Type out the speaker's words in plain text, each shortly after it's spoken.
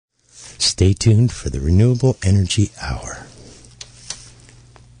Stay tuned for the Renewable Energy Hour.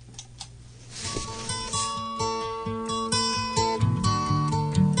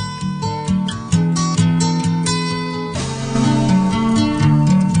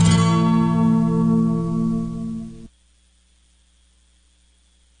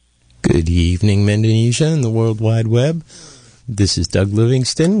 Good evening, Indonesia and the World Wide Web. This is Doug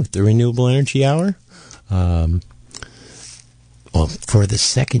Livingston with the Renewable Energy Hour. Well, for the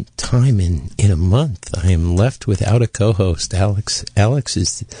second time in a month, I am left without a co-host. Alex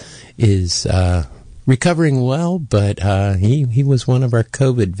is recovering well, but he was one of our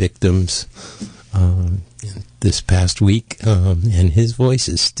COVID victims this past week, and his voice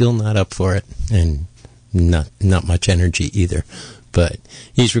is still not up for it, and not much energy either. But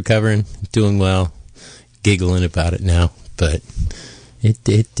he's recovering, doing well, giggling about it now, but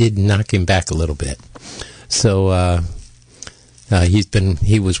it did knock him back a little bit. So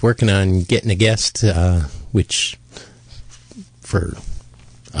he was working on getting a guest, which for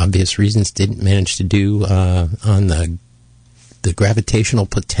obvious reasons didn't manage to do on the gravitational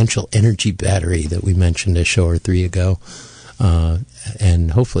potential energy battery that we mentioned a show or three ago,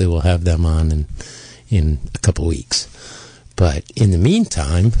 and hopefully we'll have them on in a couple weeks. But in the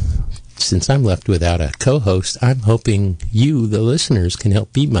meantime, since I'm left without a co-host, I'm hoping you, the listeners, can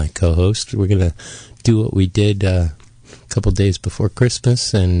help be my co-host. We're going to do what we did a couple days before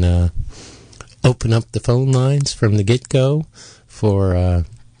Christmas and open up the phone lines from the get-go for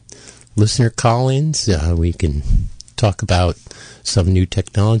listener call-ins. We can talk about some new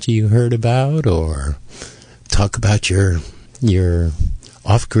technology you heard about, or talk about your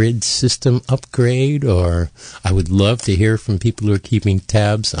off-grid system upgrade, or I would love to hear from people who are keeping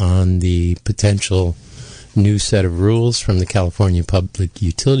tabs on the potential new set of rules from the California Public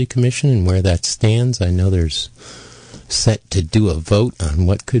Utility Commission and where that stands. I know there's set to do a vote on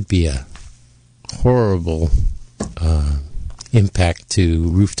what could be a horrible impact to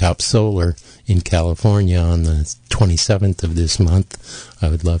rooftop solar in California on the 27th of this month. I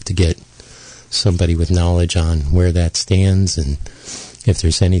would love to get somebody with knowledge on where that stands and if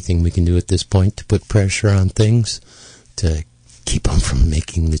there's anything we can do at this point to put pressure on things to keep them from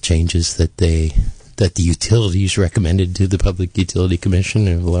making the changes that the utilities recommended to the Public Utility Commission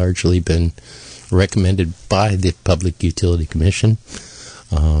have largely been recommended by the Public Utility Commission.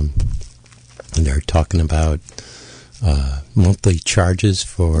 And they're talking about monthly charges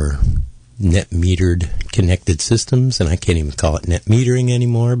for net metered connected systems, and I can't even call it net metering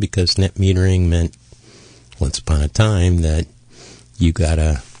anymore, because net metering meant once upon a time that you got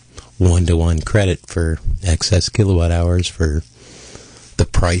a 1-to-1 credit for excess kilowatt hours for the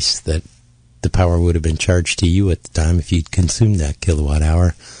price that the power would have been charged to you at the time if you'd consumed that kilowatt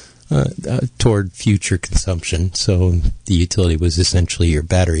hour toward future consumption. So the utility was essentially your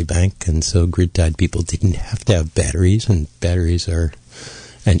battery bank, and so grid-tied people didn't have to have batteries, and batteries are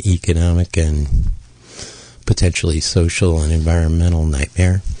an economic and potentially social and environmental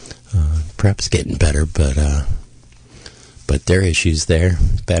nightmare. Perhaps getting better, but there are issues there.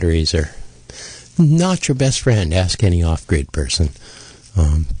 Batteries are not your best friend. Ask any off-grid person.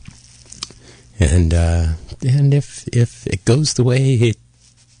 And if it goes the way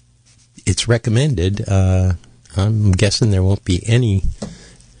it's recommended, I'm guessing there won't be any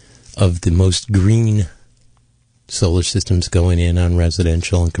of the most green solar systems going in on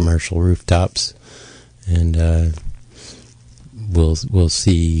residential and commercial rooftops, and we'll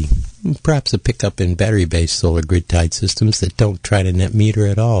see perhaps a pickup in battery-based solar grid-tied systems that don't try to net meter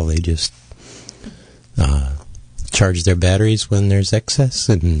at all. They just charge their batteries when there's excess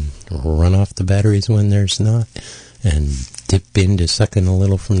and run off the batteries when there's not, and dip into sucking a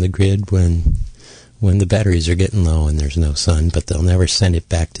little from the grid when the batteries are getting low and there's no sun, but they'll never send it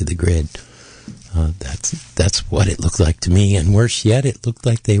back to the grid. That's what it looked like to me, and worse yet, it looked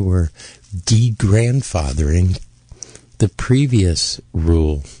like they were de-grandfathering the previous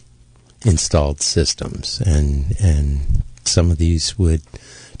rule installed systems, and some of these would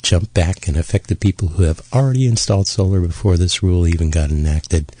jump back and affect the people who have already installed solar before this rule even got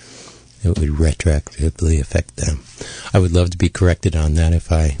enacted. It would retroactively affect them. I would love to be corrected on that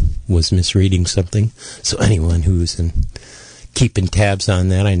if I was misreading something. So anyone who's keeping tabs on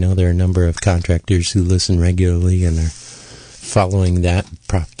that, I know there are a number of contractors who listen regularly and are following that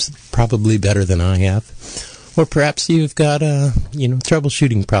probably better than I have. Or perhaps you've got a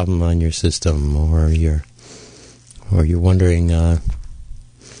troubleshooting problem on your system, or you're wondering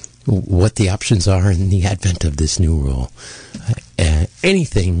what the options are in the advent of this new rule.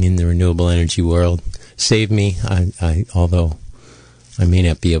 Anything in the renewable energy world, save me. Although I may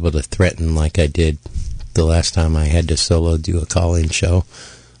not be able to threaten like I did the last time I had to solo do a call-in show.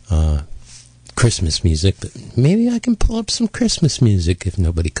 Christmas music, but maybe I can pull up some Christmas music if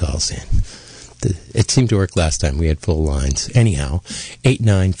nobody calls in. It seemed to work last time. We had full lines. Anyhow,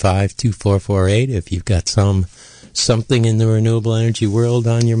 895-2448. If you've got something in the renewable energy world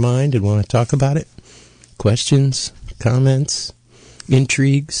on your mind and want to talk about it, questions, comments,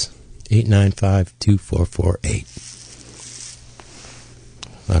 intrigues,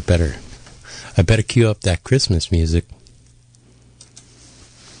 895-2448. I better cue up that Christmas music.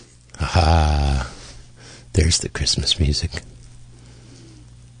 Aha, there's the Christmas music.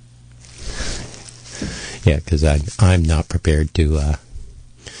 Yeah, because I'm not prepared to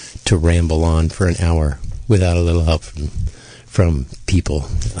ramble on for an hour without a little help from people.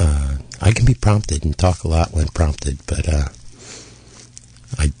 I can be prompted and talk a lot when prompted, but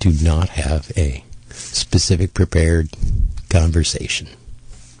I do not have a specific prepared conversation.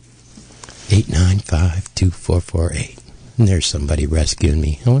 895-2448. And there's somebody rescuing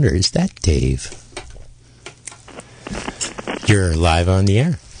me. I wonder, is that Dave? You're live on the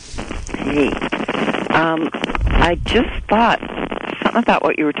air. Hey. I just thought something about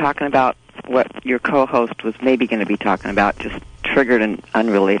what you were talking about, what your co-host was maybe going to be talking about, just triggered an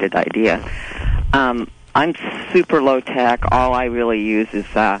unrelated idea. I'm super low tech. All I really use is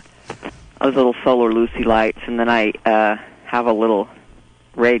those little solar Lucy lights, and then I have a little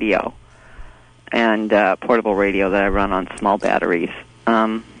radio and portable radio that I run on small batteries.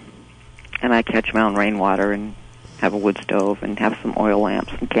 And I catch my own rainwater and have a wood stove and have some oil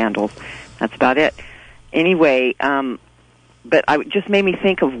lamps and candles. That's about it. Anyway, but it just made me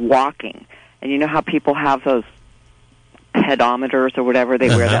think of walking. And you know how people have those pedometers or whatever? They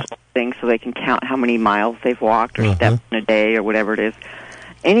wear that thing so they can count how many miles they've walked or steps in a day or whatever it is.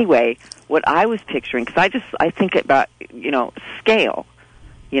 Anyway, what I was picturing, because I think about, scale,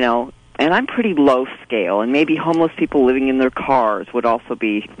 and I'm pretty low scale, and maybe homeless people living in their cars would also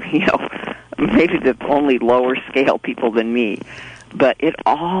be, maybe the only lower scale people than me. But it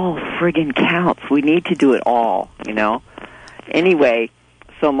all friggin' counts. We need to do it all, Anyway,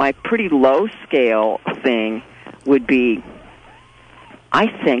 so my pretty low scale thing would be, I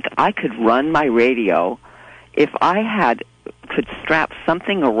think I could run my radio if I could strap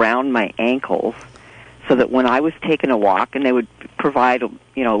something around my ankles so that when I was taking a walk, and they would provide, a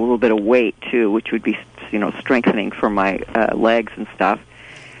little bit of weight too, which would be, strengthening for my legs and stuff.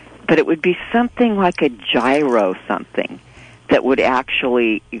 But it would be something like a gyro something that would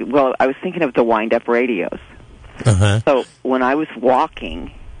actually, I was thinking of the wind-up radios. So when I was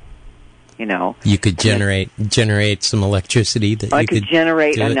walking, you could generate some electricity that I could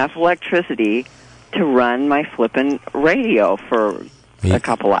generate enough electricity to run my flippin' radio for a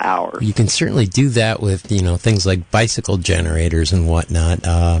couple of hours. You can certainly do that with, things like bicycle generators and whatnot.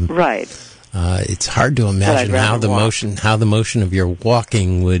 Right. It's hard to imagine how the motion of your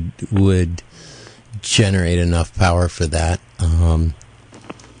walking would generate enough power for that.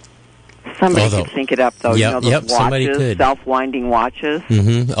 Somebody could sync it up, though. Yep, watches, somebody could. Self-winding watches.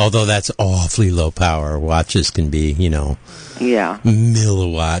 Mm-hmm. Although that's awfully low power. Watches can be,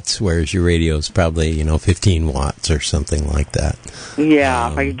 milliwatts, whereas your radio is probably, 15 watts or something like that.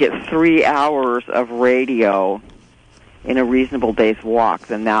 Yeah, if I could get 3 hours of radio in a reasonable day's walk,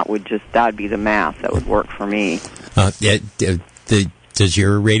 then that'd be the math that would work for me. Does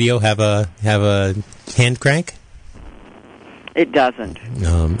your radio have a hand crank? It doesn't.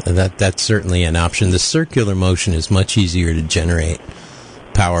 That's certainly an option. The circular motion is much easier to generate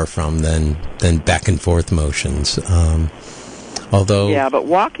power from than back and forth motions. Although but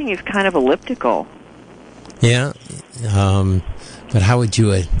walking is kind of elliptical. Yeah, but how would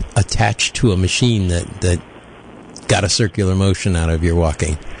you attach to a machine that got a circular motion out of your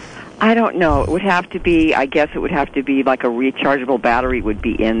walking? I don't know. It would have to be, I guess it would have to be like a rechargeable battery would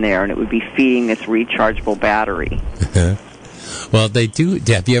be in there, and it would be feeding this rechargeable battery. Well, they do.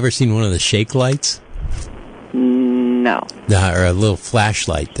 Have you ever seen one of the shake lights? No. Or a little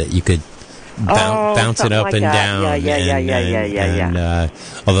flashlight that you could bounce it up like and that. down. Yeah.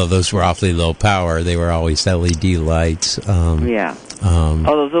 Although those were awfully low power, they were always LED lights. Those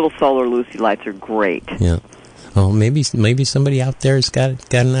little solar Lucy lights are great. Yeah. Oh, maybe somebody out there has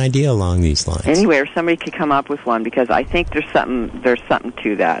got an idea along these lines. Anyway, or somebody could come up with one, because I think there's something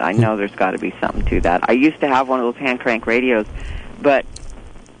to that. I know there's got to be something to that. I used to have one of those hand crank radios, but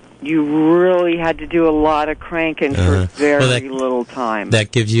you really had to do a lot of cranking for very little time.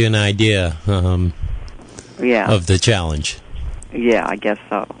 That gives you an idea of the challenge. Yeah, I guess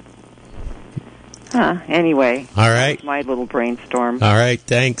so. Anyway. All right. That's my little brainstorm. All right,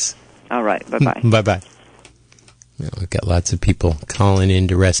 thanks. All right, bye-bye. Bye-bye. Well, we've got lots of people calling in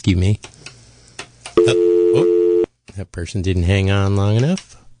to rescue me. That person didn't hang on long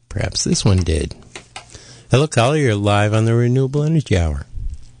enough. Perhaps this one did. Hello, caller. You're live on the Renewable Energy Hour.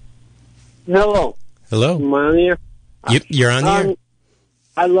 Hello. Hello. Am I on the air? You're on the air.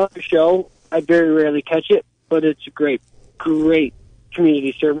 I love the show. I very rarely catch it, but it's a great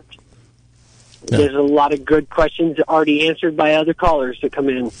community service. Yeah. There's a lot of good questions already answered by other callers that come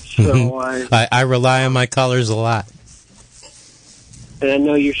in. So I rely on my callers a lot. And I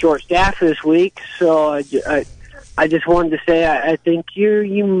know you're short-staffed this week, so I just wanted to say I think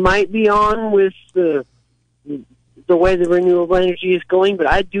you might be on with the way the renewable energy is going, but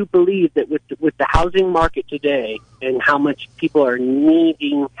I do believe that with the housing market today and how much people are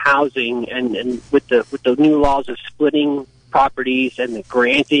needing housing, and with the new laws of splitting properties and the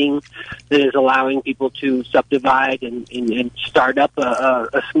granting that is allowing people to subdivide and start up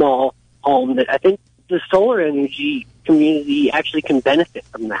a small home, that I think the solar energy community actually can benefit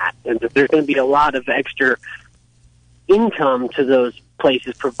from that, and that there's going to be a lot of extra income to those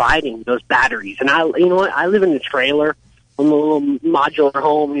places providing those batteries. And I live in a trailer, a little modular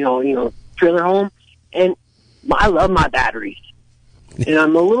home, trailer home, and I love my batteries. And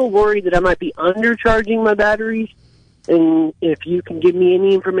I'm a little worried that I might be undercharging my batteries. And if you can give me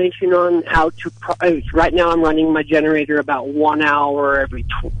any information on how to, right now I'm running my generator about 1 hour every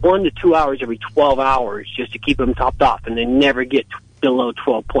 1 to 2 hours every 12 hours just to keep them topped off, and they never get below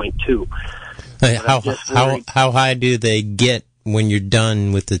 12.2. How high do they get when you're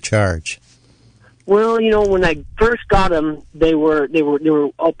done with the charge? Well, when I first got them, they were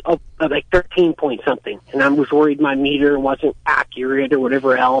up like 13 point something, and I was worried my meter wasn't accurate or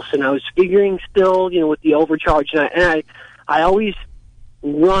whatever else, and I was figuring still, with the overcharge, and I always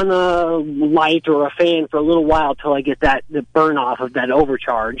run a light or a fan for a little while till I get the burn off of that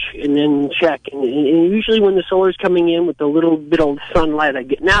overcharge, and then check. And usually when the solar's coming in with the little bit of sunlight I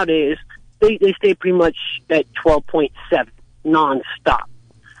get nowadays, they stay pretty much at 12.7 nonstop.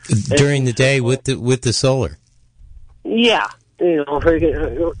 During the day with the solar? Yeah. They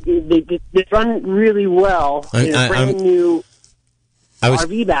run really well. Brand new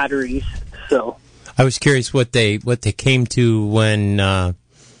RV batteries. So I was curious what they came to when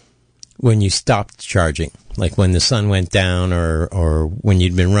you stopped charging, like when the sun went down, or when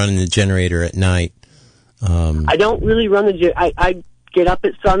you'd been running the generator at night. I don't really run I get up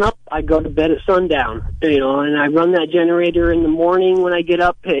at sunup, I go to bed at sundown, and I run that generator in the morning when I get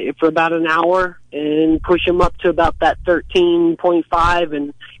up for about an hour and push them up to about that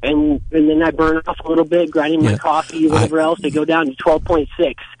 13.5, and then I burn off a little bit, grinding my coffee, whatever else. They go down to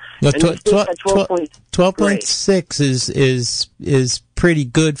 12.6. No, 12.6 is pretty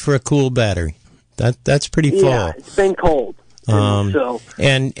good for a cool battery. That's pretty full. Yeah, it's been cold.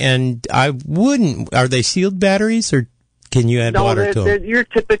 And I wouldn't. Are they sealed batteries, or can you add water to them? Your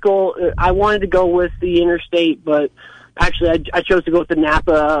typical. I wanted to go with the Interstate, but actually I chose to go with the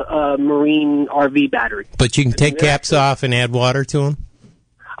Napa Marine RV battery. But you can take caps off and add water to them?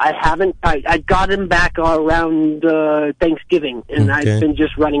 I haven't. I got them back around Thanksgiving, and I've been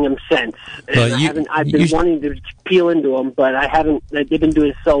just running them since. And I've been wanting to peel into them, but I haven't. They've been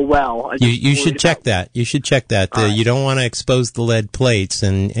doing so well. You should check that. You should check that. Right. You don't want to expose the lead plates,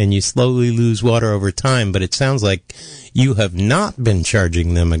 and you slowly lose water over time. But it sounds like you have not been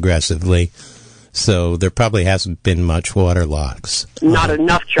charging them aggressively. So there probably hasn't been much water loss. Not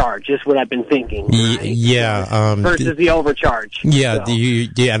enough charge is what I've been thinking. Right? Yeah. Versus the overcharge. Yeah, so.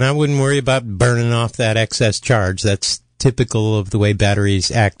 And I wouldn't worry about burning off that excess charge. That's typical of the way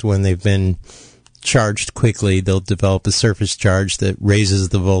batteries act when they've been charged quickly. They'll develop a surface charge that raises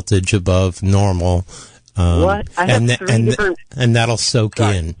the voltage above normal. What? I have three different... And that'll soak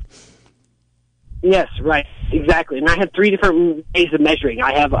in. Yes, right, exactly. And I have 3 different ways of measuring.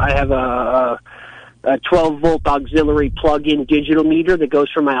 I have a 12-volt auxiliary plug-in digital meter that goes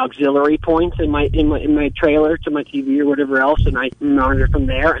from my auxiliary points in my trailer to my TV or whatever else, and I monitor from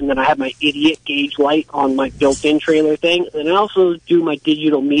there. And then I have my idiot gauge light on my built-in trailer thing. And I also do my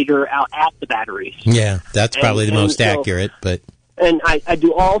digital meter out at the batteries. Yeah, that's probably the most accurate. But and I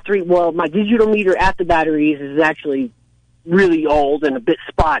do all 3. Well, my digital meter at the batteries is actually really old and a bit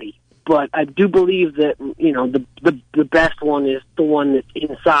spotty. But I do believe that, the best one is the one that's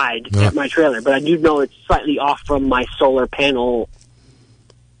inside at my trailer. But I do know it's slightly off from my solar panel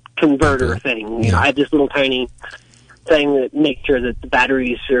converter thing. I have this little tiny thing that makes sure that the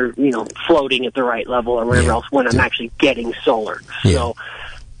batteries are, floating at the right level or whatever else when I'm actually getting solar. So,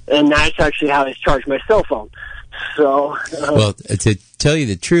 and that's actually how I charge my cell phone. So, well, to tell you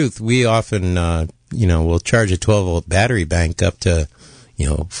the truth, we often, we'll charge a 12-volt battery bank up to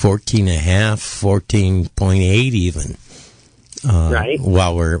 14.5, 14.8 even, right,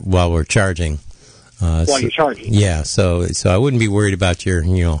 while we're charging. while you're charging. Yeah, so I wouldn't be worried about your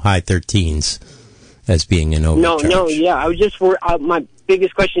high 13s as being an overcharge. No, yeah. I was just my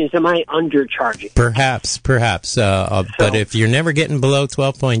biggest question is, am I undercharging? Perhaps. But if you're never getting below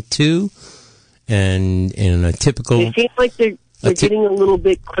 12.2, and in a typical, it seems like they're getting a little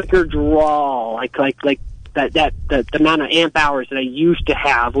bit quicker draw, like that the amount of amp hours that I used to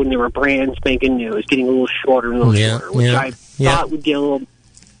have when they were brand spanking new is getting a little shorter and shorter, which I thought would get a little.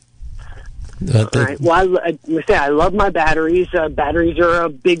 All right. Well, I love my batteries. Batteries are a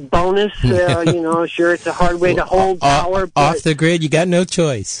big bonus. Sure, it's a hard way to hold power. But off the grid, you got no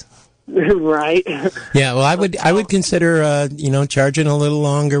choice. Right. Yeah. Well, I would consider charging a little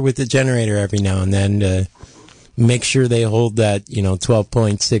longer with the generator every now and then to make sure they hold that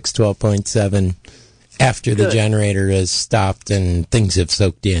 12.6, 12.7 after the generator has stopped and things have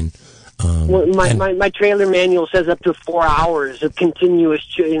soaked in. My trailer manual says up to 4 hours of continuous,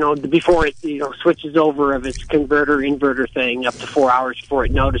 before it, switches over of its inverter thing, up to 4 hours before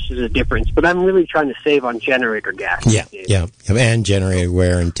it notices a difference. But I'm really trying to save on generator gas. Yeah, and generator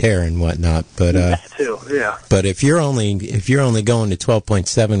wear and tear and whatnot. But that too, yeah. But if you're only going to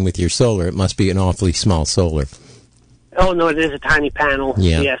 12.7 with your solar, it must be an awfully small solar. Oh, no, it is a tiny panel,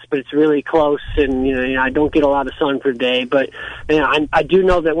 yes, but it's really close, and, I don't get a lot of sun per day, but, I do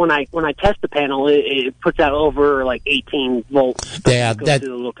know that when I test the panel, it puts out over, 18 volts. Yeah,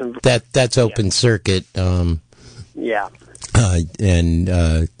 that's open circuit. Yeah.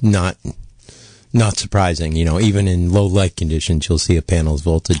 And not surprising, even in low light conditions, you'll see a panel's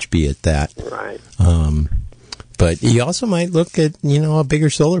voltage be at that. Right. But you also might look at, a bigger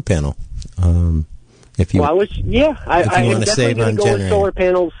solar panel. If you, I am definitely going to go with solar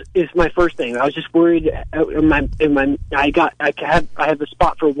panels. Is my first thing. I was just worried. I have a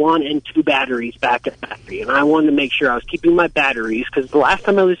spot for 1 and 2 batteries back at the battery, and I wanted to make sure I was keeping my batteries, because the last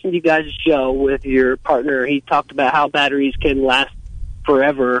time I listened to you guys' show with your partner, he talked about how batteries can last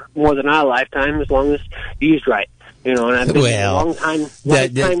forever, more than our lifetime, as long as used right. And I've been a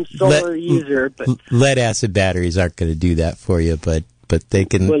lifetime solar user. But lead acid batteries aren't going to do that for you, but they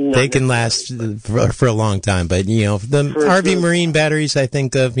can last for a long time. But the RV Marine batteries I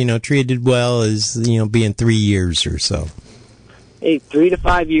think of treated well as being 3 years or so. Hey, 3 to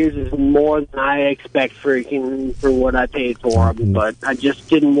 5 years is more than I expect for what I paid for them. But I just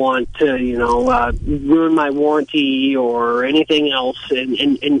didn't want to ruin my warranty or anything else,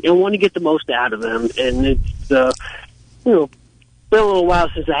 and want to get the most out of them. And it's been a little while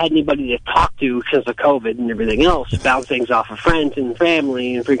since I had anybody to talk to because of COVID and everything else, bounce things off of friends and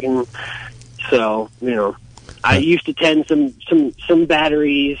family and freaking. So I used to tend some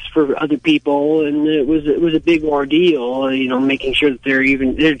batteries for other people, and it was a big ordeal. Making sure that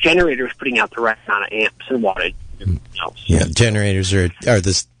their generator is putting out the right amount of amps and wattage. Yeah, generators are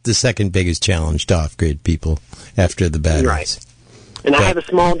the second biggest challenge to off grid people after the batteries. Right. And I have a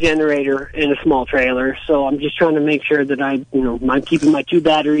small generator and a small trailer, so I'm just trying to make sure that I'm keeping my 2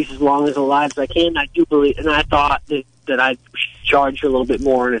 batteries as long as alive as I can. I do believe, and I thought that I'd charge a little bit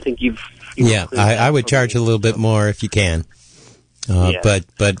more, and I think you've. I would charge a little bit more if you can. But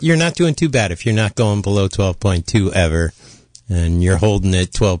you're not doing too bad if you're not going below 12.2 ever, and you're holding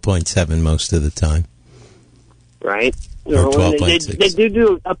it 12.7 most of the time. Right. Or 12.6. They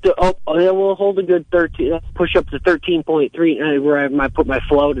do up to. They will hold a good 13. Push up to 13.3. Where I put my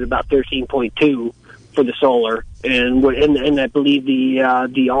float at about 13.2 for the solar, and I believe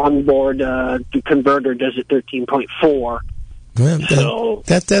the onboard the converter does it 13.4. Well, so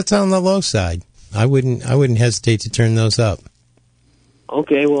that's on the low side. I wouldn't hesitate to turn those up.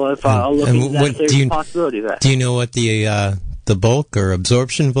 Okay, well, if I'll look into that, there's a possibility of that. Do you know what the bulk or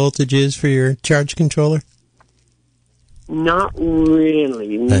absorption voltage is for your charge controller? Not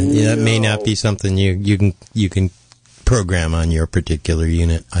really. That may not be something you can program on your particular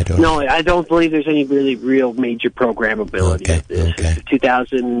unit. I don't know. I don't believe there's any really real major programmability. Okay. It's a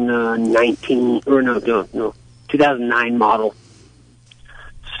 2019 or no, 2009 model.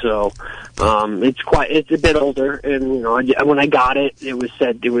 So it's a bit older, and when I got it, it was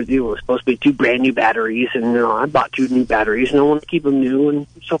said it was supposed to be 2 brand new batteries, and I bought 2 new batteries, and I want to keep them new, and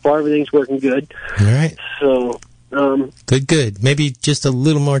so far everything's working good. All right. So. Good. Maybe just a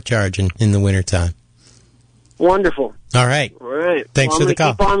little more charging in the wintertime. Wonderful. All right. Thanks for the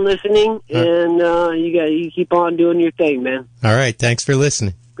call. Keep on listening, and you keep on doing your thing, man. All right. Thanks for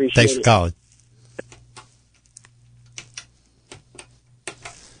listening. Thanks for calling.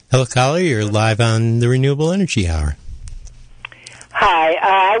 Hello, caller. You're live on the Renewable Energy Hour. Hi.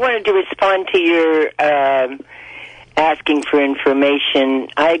 I wanted to respond to your asking for information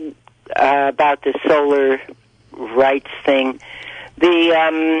about the solar rights thing.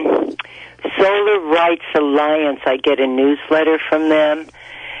 The Solar Rights Alliance, I get a newsletter from them,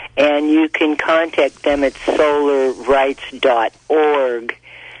 and you can contact them at solarrights.org.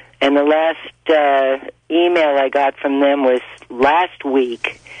 And the last email I got from them was last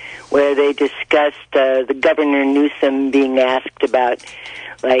week, where they discussed the Governor Newsom being asked about,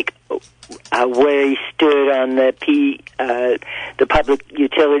 like, where he stood on the Public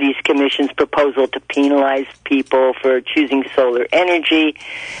Utilities Commission's proposal to penalize people for choosing solar energy,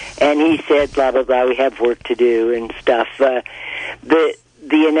 and he said, blah, blah, blah, we have work to do and stuff. The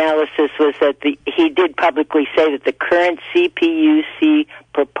analysis was that he did publicly say that the current CPUC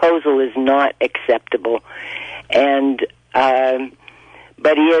proposal is not acceptable, and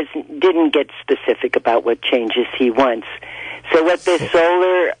but he didn't get specific about what changes he wants. So what the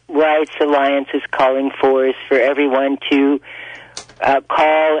Solar Rights Alliance is calling for is for everyone to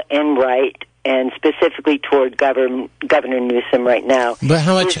call and write, and specifically toward Governor Newsom right now. But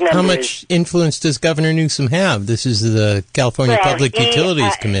how much influence does Governor Newsom have? This is the California Public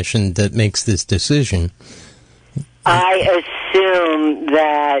Utilities Commission that makes this decision. I assume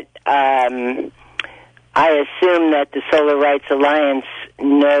that the Solar Rights Alliance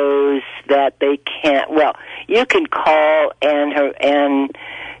knows that they can't. Well, you can call and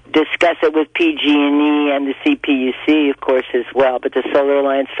discuss it with PG&E and the CPUC, of course, as well. But the Solar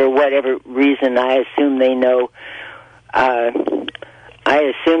Alliance, for whatever reason, I assume they know. I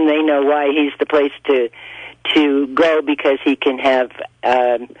assume they know why he's the place to go, because he can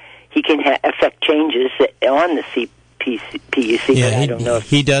affect changes on the CPUC. Yeah, but I don't know if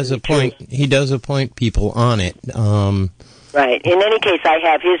he does appoint people on it. Right. In any case, I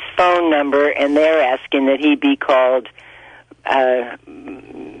have his phone number, and they're asking that he be called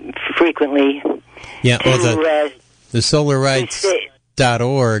frequently. Yeah, well, the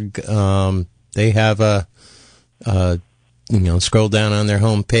solarrights.org, they have a scroll down on their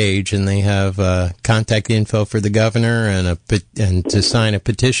home page, and they have contact info for the governor and to sign a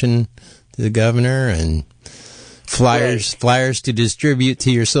petition to the governor, and flyers to distribute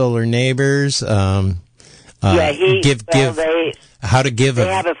to your solar neighbors. They have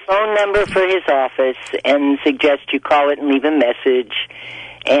a phone number for his office and suggest you call it and leave a message.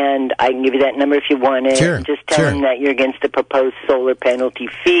 And I can give you that number if you want it. Sure, just tell him that you're against the proposed solar penalty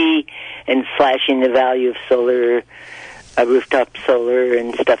fee and slashing the value of solar, rooftop solar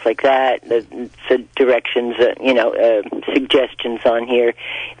and stuff like that. So directions, suggestions on here.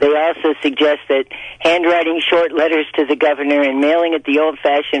 They also suggest that handwriting short letters to the governor and mailing it the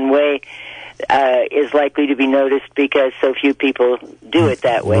old-fashioned way is likely to be noticed because so few people do it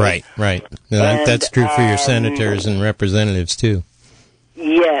that way. Right. Now, that's true for your senators and representatives, too.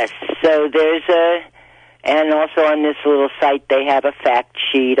 Yes, so there's and also on this little site they have a fact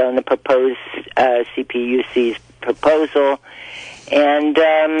sheet on the proposed CPUC's proposal, and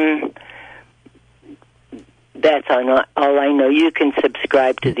that's all I know. You can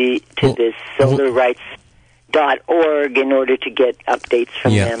subscribe to this solarrights.org in order to get updates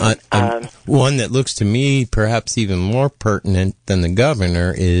from them. One that looks to me perhaps even more pertinent than the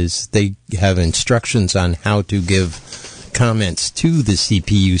governor is they have instructions on how to give comments to the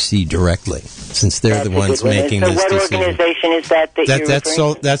CPUC directly, since they're the ones making this decision. So what organization is that you're referring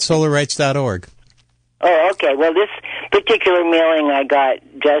to? That's solarrights.org. Oh, okay. Well, this particular mailing I got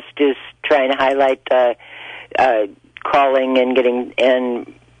just is trying to highlight calling and getting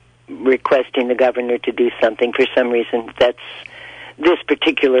and requesting the governor to do something. For some reason, that's this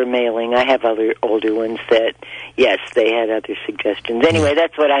particular mailing. I have other older ones that, yes, they had other suggestions. Anyway,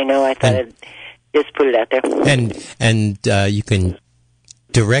 that's what I know. I thought I'd just put it out there. And you can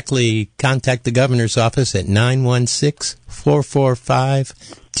directly contact the governor's office at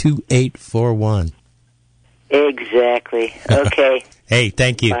 916-445-2841. Exactly. Okay. Hey,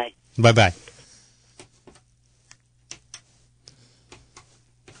 thank you. Bye. Bye-bye.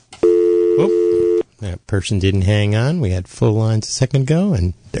 Whoop. That person didn't hang on. We had full lines a second ago,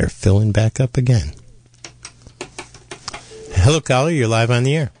 and they're filling back up again. Hello, caller. You're live on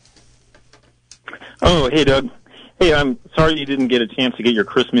the air. Oh, hey, Doug. Hey, I'm sorry you didn't get a chance to get your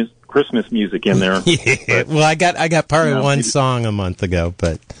Christmas music in there. Yeah, well, I got part of one song a month ago,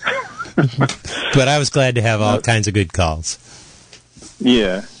 but but I was glad to have all kinds of good calls.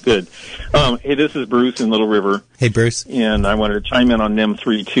 Yeah, good. Hey, this is Bruce in Little River. Hey, Bruce. And I wanted to chime in on NEM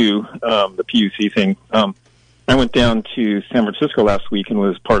 3.2, the PUC thing. I went down to San Francisco last week and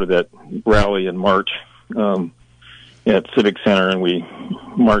was part of that rally in March at Civic Center, and we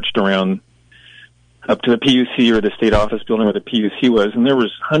marched around up to the PUC, or the state office building where the PUC was, and there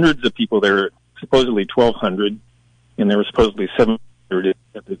was hundreds of people there, supposedly 1,200, and there were supposedly 700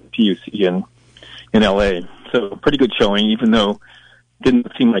 at the PUC in L.A. So pretty good showing, even though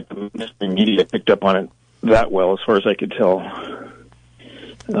didn't seem like the mainstream media picked up on it that well, as far as I could tell.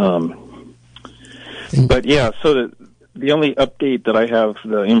 But yeah, so the only update that I have,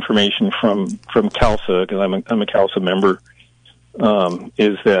 the information from CALSA, because I'm a CALSA member,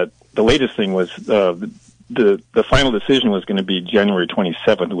 is that the latest thing was the final decision was going to be January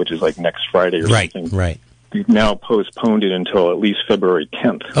 27th, which is like next Friday or something. Right. We've now postponed it until at least February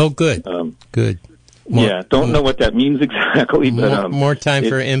 10th. Oh, good. Good. Don't know what that means exactly, but more time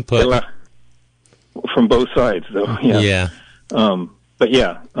for input from both sides, though. Yeah. But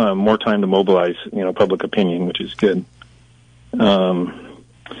yeah, more time to mobilize, public opinion, which is good. And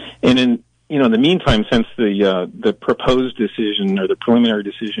in the meantime, since the proposed decision or the preliminary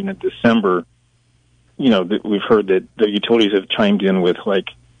decision in December, we've heard that the utilities have chimed in with, like,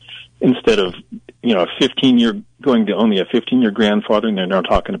 instead of a 15-year going to only a 15-year grandfathering, they're now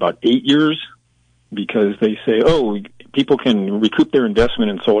talking about 8 years, because they say, people can recoup their investment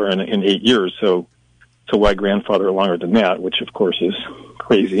in solar in 8 years, so why grandfather longer than that? Which of course is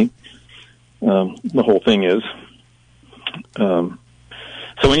crazy. The whole thing is. So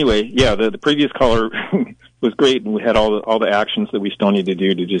anyway, yeah, the previous caller was great, and we had all the actions that we still need to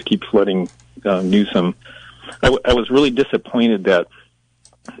do to just keep flooding Newsom. I was really disappointed that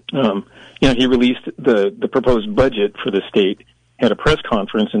he released the proposed budget for the state, had a press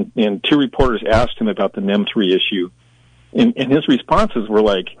conference, and two reporters asked him about the NEM 3 issue, and his responses were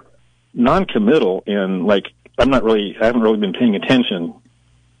like non-committal and like, I haven't really been paying attention.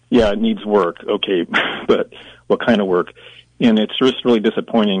 Yeah, it needs work. Okay, but what kind of work? And it's just really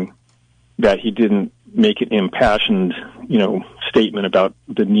disappointing that he didn't make an impassioned, statement about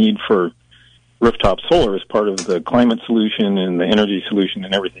the need for rooftop solar as part of the climate solution and the energy solution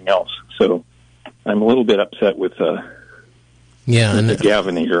and everything else. So I'm a little bit upset with the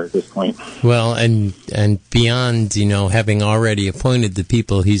Gavinator at this point. Well, and beyond, having already appointed the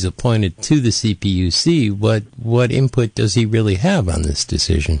people he's appointed to the CPUC, what input does he really have on this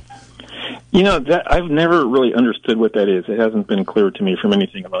decision? That I've never really understood what that is. It hasn't been clear to me from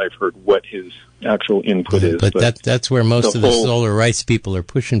anything that I've heard what his actual input is. But that's where most of the solar rights people are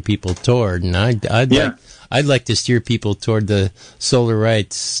pushing people toward, and I'd like to steer people toward the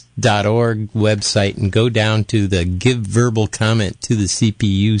solarrights.org website and go down to the give verbal comment to the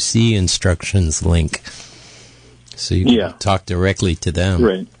CPUC instructions link, so you can talk directly to them.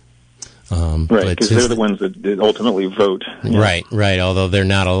 Right. Right, because they're the ones that ultimately vote. Right, although they're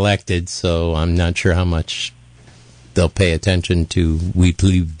not elected, so I'm not sure how much they'll pay attention to we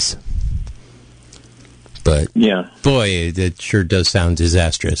plebes. But, boy, it sure does sound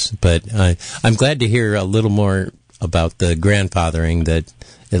disastrous. But I'm glad to hear a little more about the grandfathering, that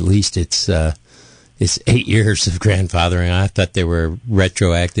at least it's 8 years of grandfathering. I thought they were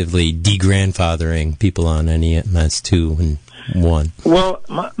retroactively de-grandfathering people on NEMS 2 and 1. Well,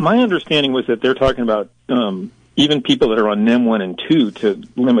 my understanding was that they're talking about even people that are on NEM 1 and 2 to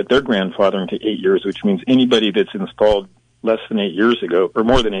limit their grandfathering to 8 years, which means anybody that's installed less than 8 years ago or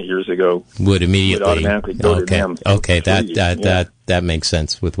more than 8 years ago would immediately automatically go to NEM. Okay, that makes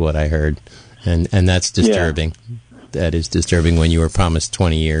sense with what I heard, and that's disturbing. Yeah. That is disturbing when you were promised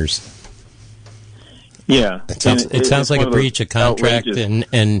 20 years. Yeah, it sounds like a breach of contract,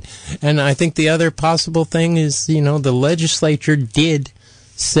 and I think the other possible thing is, the legislature did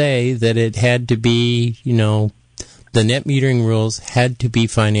say that it had to be, the net metering rules had to be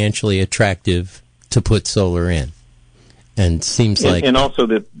financially attractive to put solar in, and seems like, and also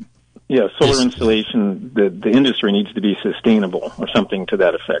that, solar installation, the industry needs to be sustainable or something to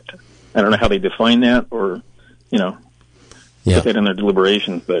that effect. I don't know how they define that, or put that in their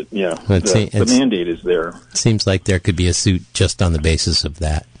deliberations, but the mandate is there. It seems like there could be a suit just on the basis of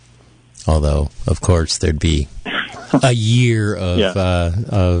that. Although, of course, there'd be a year of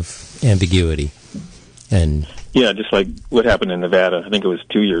ambiguity. And just like what happened in Nevada. I think it was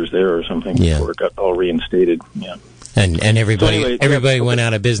 2 years there or something before it got all reinstated. Yeah, and everybody went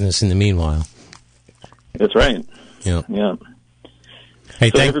out of business in the meanwhile. That's right. Yeah. Hey,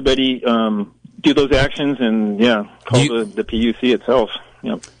 so everybody. Do those actions and call the PUC itself.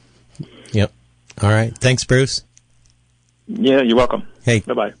 Yep. All right. Thanks, Bruce. Yeah, you're welcome. Hey,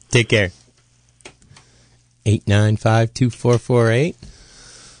 bye-bye. Take care. 895-2448.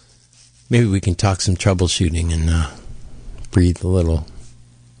 Maybe we can talk some troubleshooting and breathe a little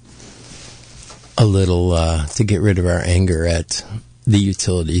to get rid of our anger at the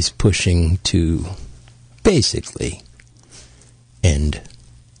utilities pushing to basically end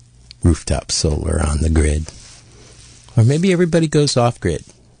rooftop solar on the grid. Or maybe everybody goes off grid.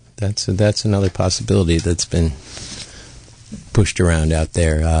 That's another possibility that's been pushed around out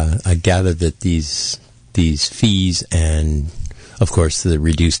there. I gather that these fees and Of course, the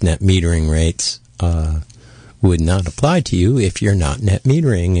reduced net metering rates would not apply to you if you're not net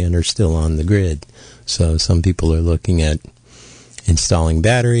metering and are still on the grid. So some people are looking at installing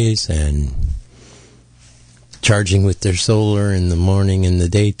batteries and charging with their solar in the morning and the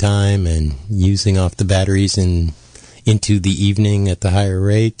daytime and using off the batteries into the evening at the higher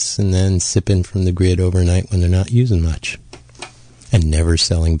rates and then sipping from the grid overnight when they're not using much and never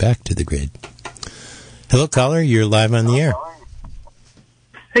selling back to the grid. Hello, caller. You're live on the air.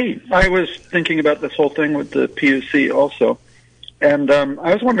 Hey, I was thinking about this whole thing with the PUC also, and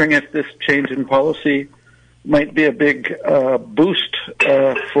I was wondering if this change in policy might be a big boost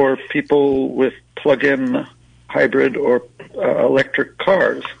for people with plug-in hybrid or electric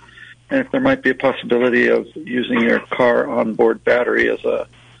cars, and if there might be a possibility of using your car onboard battery as a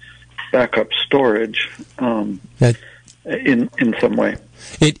backup storage in some way.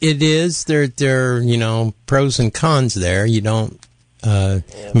 It is. There are, pros and cons there. You don't,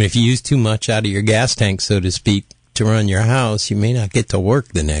 if you use too much out of your gas tank, so to speak, to run your house, you may not get to work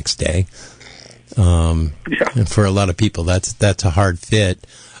the next day. And for a lot of people, that's a hard fit.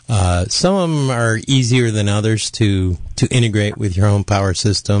 Some of them are easier than others to integrate with your home power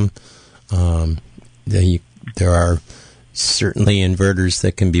system. There are certainly inverters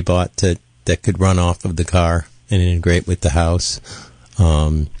that can be bought that could run off of the car and integrate with the house.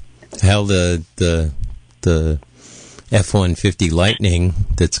 The F-150 Lightning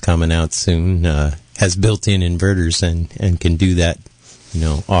that's coming out soon has built-in inverters and can do that,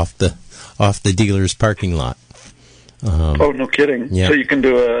 off the dealer's parking lot. Oh, no kidding! Yeah. So you can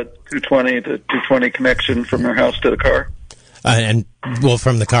do a 220 to 220 connection from your house to the car.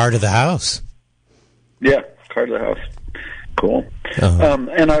 From the car to the house. Yeah, car to the house. Cool.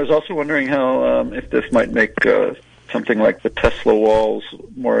 And I was also wondering how if this might make something like the Tesla walls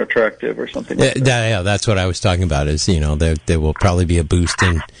more attractive or something like that. Yeah, that's what I was talking about. Is there will probably be a boost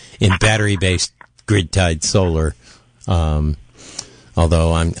in battery-based grid-tied solar.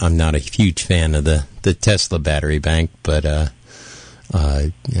 Although I'm not a huge fan of the Tesla battery bank, but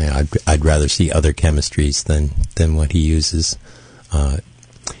I'd rather see other chemistries than what he uses.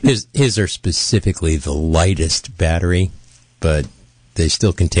 His are specifically the lightest battery, but they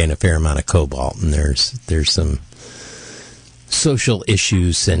still contain a fair amount of cobalt, and there's some social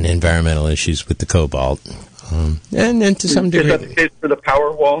issues and environmental issues with the cobalt, and to some degree. Is that the case for the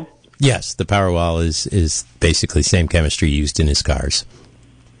Powerwall? Yes, the Powerwall is basically same chemistry used in his cars.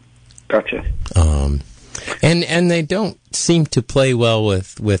 Gotcha. And they don't seem to play well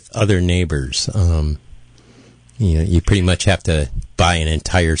with other neighbors. You pretty much have to buy an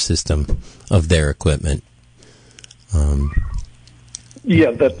entire system of their equipment.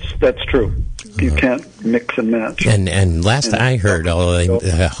 Yeah, that's true. You can't mix and match. And last I heard, although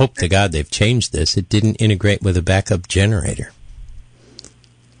I hope to God they've changed this, it didn't integrate with a backup generator.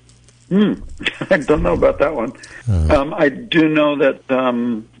 I don't know about that one. I do know that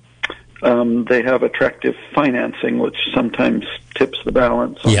they have attractive financing, which sometimes tips the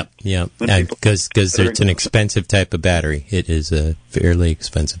balance. Yep. Because it's an expensive type of battery. It is a fairly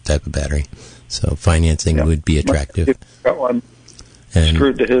expensive type of battery. So financing would be attractive. Got one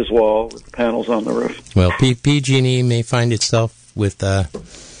screwed to his wall with the panels on the roof. Well, PG&E may find itself without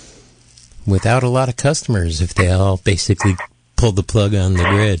a lot of customers if they all basically pull the plug on the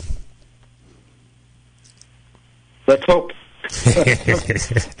grid. Let's hope.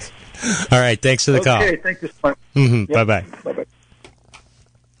 All right, thanks for the call. Okay, thank you so much. Mm-hmm. Yep. Bye-bye. Bye-bye.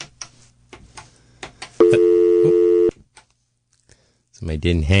 Somebody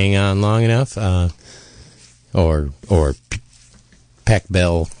didn't hang on long enough, or Pac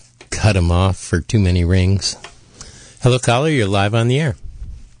Bell cut him off for too many rings. Hello, caller. You're live on the air.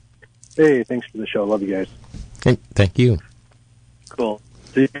 Hey, thanks for the show. Love you guys. Hey, thank you. Cool.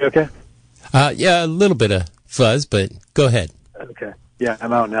 So you okay? Yeah, a little bit of fuzz, but go ahead. Okay. Yeah,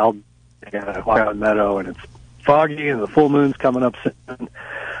 I'm out in Eldon. I walk out in Meadow, and it's foggy, and the full moon's coming up soon.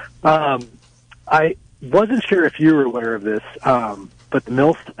 I wasn't sure if you were aware of this, but the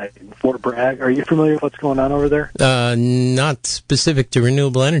mill site in Fort Bragg, are you familiar with what's going on over there? Not specific to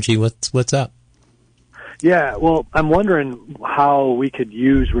renewable energy. What's up? Yeah, well, I'm wondering how we could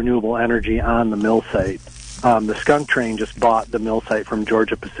use renewable energy on the mill site. The Skunk Train just bought the mill site from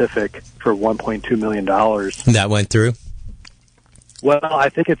Georgia Pacific for $1.2 million. That went through? Well, I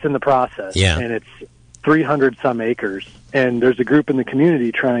think it's in the process. Yeah. And it's 300-some acres. And there's a group in the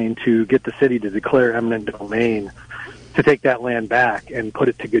community trying to get the city to declare eminent domain to take that land back and put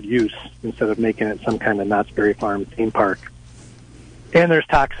it to good use instead of making it some kind of Knott's Berry Farm theme park. And there's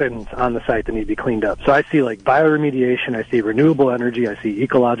toxins on the site that need to be cleaned up. So I see like bioremediation, I see renewable energy, I see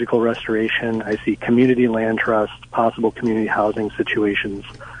ecological restoration, I see community land trust, possible community housing situations.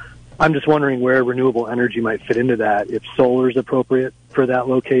 I'm just wondering where renewable energy might fit into that, if solar is appropriate for that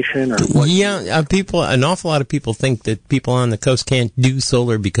location or what. Yeah, an awful lot of people think that people on the coast can't do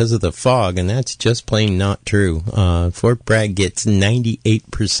solar because of the fog, and that's just plain not true. Fort Bragg gets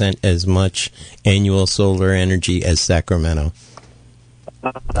 98% as much annual solar energy as Sacramento.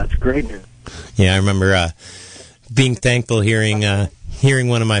 That's great news. Yeah, I remember being thankful hearing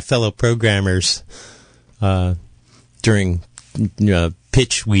one of my fellow programmers during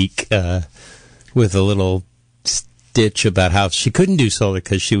pitch week with a little stitch about how she couldn't do solar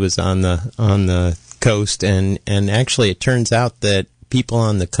because she was on the coast, and actually it turns out that people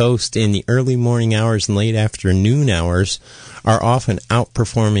on the coast in the early morning hours and late afternoon hours are often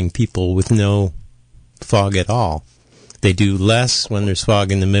outperforming people with no fog at all. They do less when there's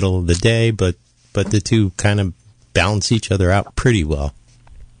fog in the middle of the day, but the two kind of balance each other out pretty well.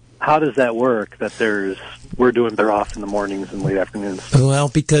 How does that work, that we're doing better off in the mornings and late afternoons? Well,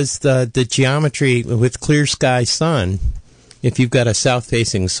 because the geometry with clear sky sun, if you've got a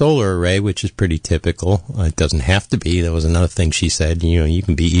south-facing solar array, which is pretty typical, it doesn't have to be. That was another thing she said. You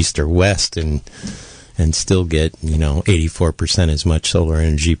can be east or west and still get 84% as much solar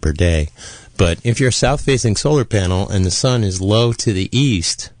energy per day. But if you're a south-facing solar panel and the sun is low to the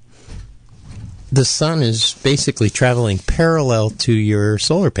east, the sun is basically traveling parallel to your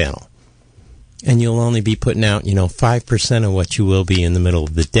solar panel. And you'll only be putting out, 5% of what you will be in the middle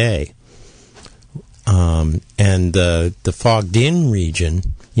of the day. And the fogged-in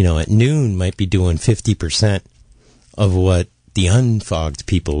region, at noon might be doing 50% of what the unfogged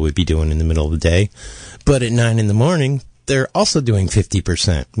people would be doing in the middle of the day. But at 9 in the morning, they're also doing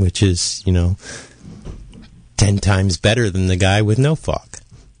 50%, which is, 10 times better than the guy with no fog.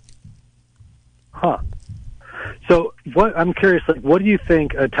 Huh. So I'm curious, what do you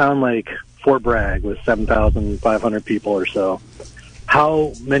think a town like Fort Bragg with 7,500 people or so,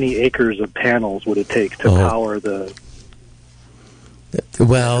 how many acres of panels would it take to power the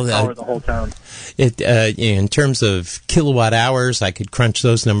whole town? In terms of kilowatt hours, I could crunch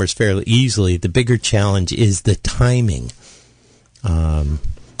those numbers fairly easily. The bigger challenge is the timing.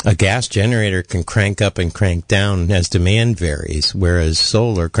 A gas generator can crank up and crank down as demand varies, whereas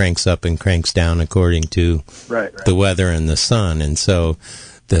solar cranks up and cranks down according to the weather and the sun. And so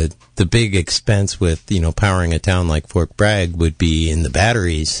the big expense with, powering a town like Fort Bragg would be in the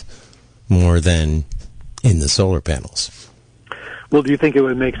batteries more than in the solar panels. Well, do you think it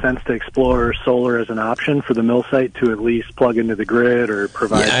would make sense to explore solar as an option for the mill site to at least plug into the grid or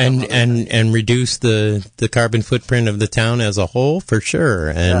provide? Yeah, and reduce the carbon footprint of the town as a whole, for sure,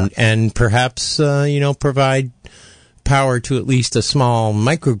 and perhaps provide power to at least a small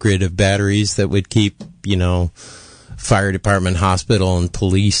microgrid of batteries that would keep fire department, hospital, and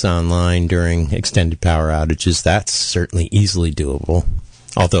police online during extended power outages. That's certainly easily doable,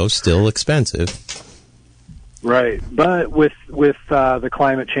 although still expensive. Right, but with the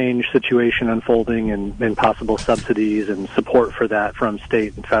climate change situation unfolding and possible subsidies and support for that from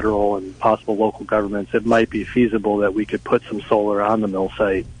state and federal and possible local governments, it might be feasible that we could put some solar on the mill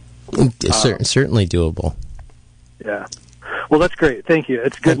site. Certainly doable. Yeah. Well, that's great. Thank you.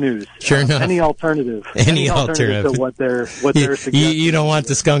 It's good news. Sure enough. Any alternative to what they're suggesting. You don't want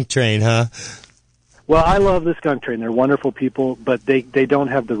the skunk train, huh? Well, I love the skunk train. They're wonderful people, but they don't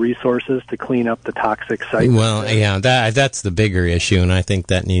have the resources to clean up the toxic site. Well, yeah, that's the bigger issue, and I think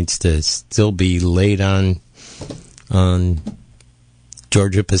that needs to still be laid on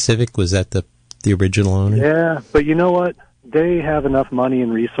Georgia Pacific. Was that the original owner? Yeah, but you know what? They have enough money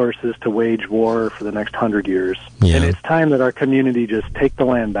and resources to wage war for the next 100 years. Yeah. And it's time that our community just take the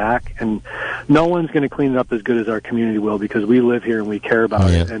land back. And no one's going to clean it up as good as our community will, because we live here and we care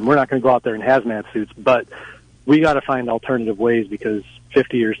about it. And we're not going to go out there in hazmat suits. But we got to find alternative ways, because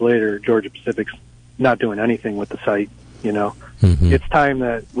 50 years later, Georgia Pacific's not doing anything with the site. Mm-hmm. It's time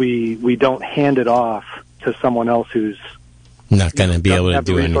that we don't hand it off to someone else who's not going to be able to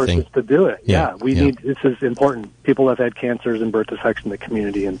do anything to do it. We need. This is important. People have had cancers and birth defects in the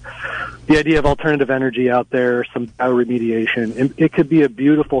community, and the idea of alternative energy out there, some bioremediation, it could be a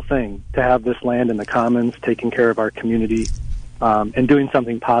beautiful thing to have this land in the commons, taking care of our community, and doing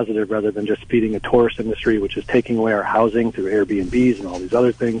something positive rather than just feeding a tourist industry, which is taking away our housing through Airbnbs and all these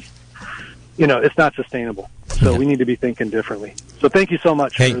other things. It's not sustainable. So we need to be thinking differently. So thank you so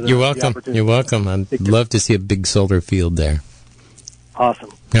much. Hey, you're welcome. You're welcome. I'd love to see a big solar field there. Awesome.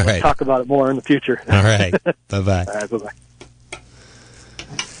 All right. We'll talk about it more in the future. All right. Bye-bye. All right, bye-bye.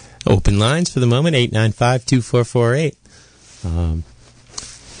 Open lines for the moment, 895-2448.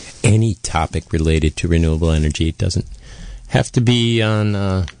 any topic related to renewable energy. It doesn't have to be on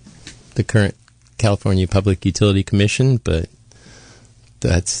the current California Public Utility Commission, but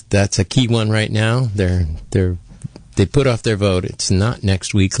that's a key one right now. They put off their vote. It's not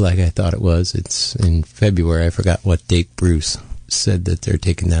next week like I thought it was. It's in February. I forgot what date Bruce said that they're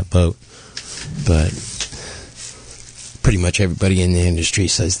taking that vote. But pretty much everybody in the industry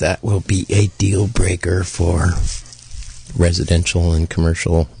says that will be a deal breaker for residential and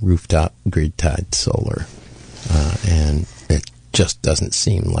commercial rooftop grid-tied solar. And it just doesn't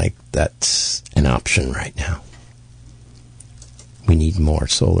seem like that's an option right now. We need more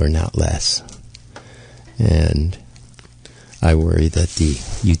solar, not less. And I worry that the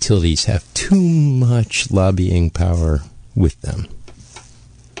utilities have too much lobbying power with them.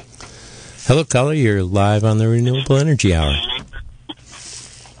 Hello, caller. You're live on the Renewable Energy Hour.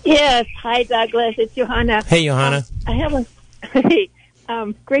 Yes. Hi, Douglas. It's Johanna. Hey, Johanna. I have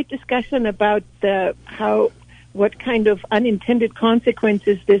a great discussion about what kind of unintended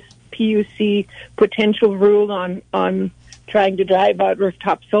consequences this PUC potential rule on trying to drive out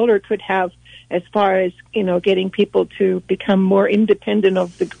rooftop solar could have, as far as, getting people to become more independent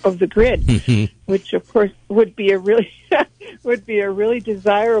of the grid, which of course would be a really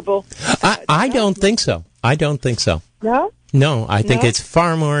desirable. I don't think so. No? No, I think it's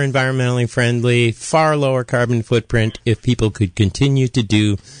far more environmentally friendly, far lower carbon footprint if people could continue to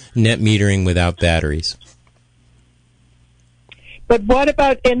do net metering without batteries. But what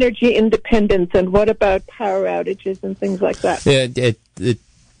about energy independence, and what about power outages and things like that?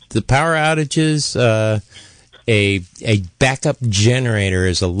 The power outages, a backup generator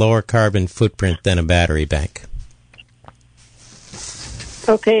is a lower carbon footprint than a battery bank.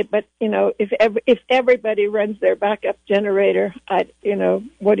 Okay, but if everybody runs their backup generator,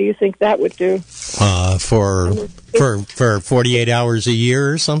 what do you think that would do? For 48 hours a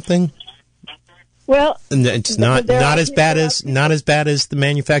year or something. Well, it's not as bad as the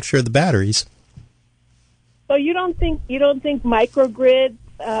manufacturer of the batteries. So you don't think microgrids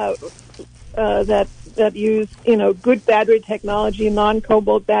that use good battery technology,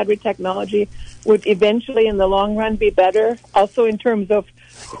 non-cobalt battery technology, would eventually in the long run be better? Also in terms of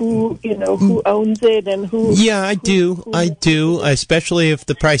who owns it and who. Yeah, I do, especially if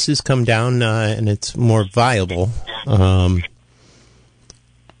the prices come down and it's more viable.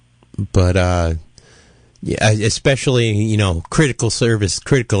 Yeah, especially, critical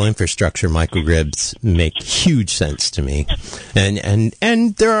infrastructure microgrids make huge sense to me.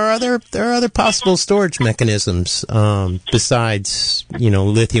 And there are other possible storage mechanisms, besides,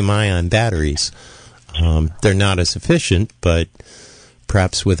 lithium ion batteries. They're not as efficient, but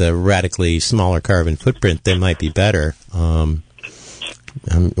perhaps with a radically smaller carbon footprint, they might be better. One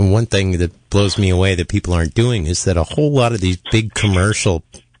thing that blows me away that people aren't doing is that a whole lot of these big commercial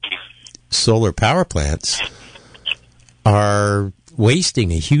solar power plants are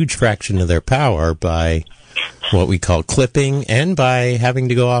wasting a huge fraction of their power by what we call clipping and by having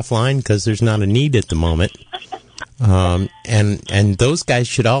to go offline because there's not a need at the moment. And those guys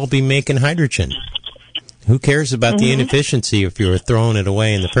should all be making hydrogen. Who cares about the inefficiency if you were throwing it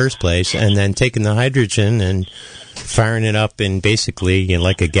away in the first place and then taking the hydrogen and firing it up in basically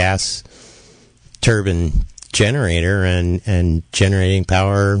like a gas turbine generator and generating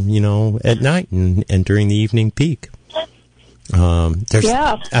power, at night and during the evening peak. And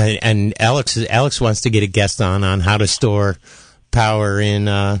Alex wants to get a guest on how to store power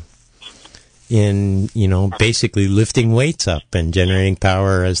in basically lifting weights up and generating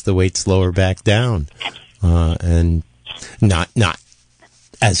power as the weights lower back down, and not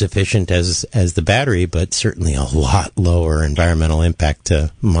as efficient as the battery, but certainly a lot lower environmental impact to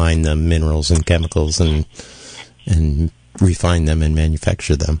mine the minerals and chemicals and refine them and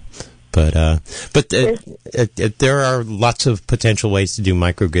manufacture them. But there are lots of potential ways to do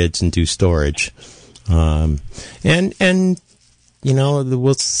microgrids and do storage. And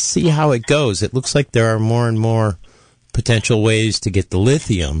we'll see how it goes. It looks like there are more and more potential ways to get the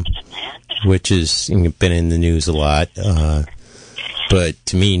lithium, which has been in the news a lot. But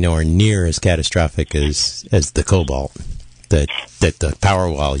to me, nowhere near as catastrophic as the cobalt that the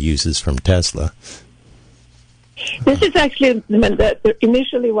Powerwall uses from Tesla. This is actually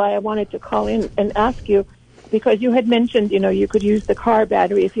initially why I wanted to call in and ask you, because you had mentioned, you could use the car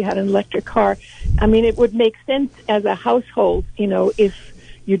battery if you had an electric car. I mean, it would make sense as a household, if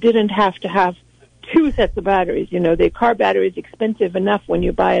you didn't have to have two sets of batteries. The car battery is expensive enough when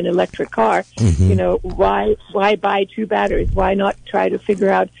you buy an electric car. Why buy two batteries? Why not try to figure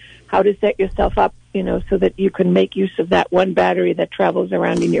out how to set yourself up so that you can make use of that one battery that travels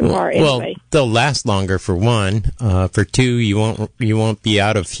around in your car anyway. Well, they'll last longer for one. For two, you won't be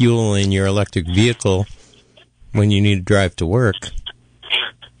out of fuel in your electric vehicle when you need to drive to work.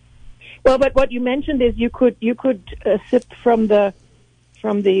 Well, but what you mentioned is you could sip from the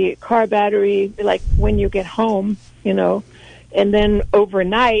car battery like when you get home, and then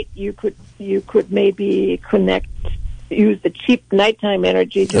overnight you could maybe use the cheap nighttime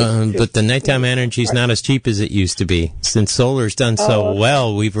energy. But the nighttime energy is not as cheap as it used to be. Since solar's done so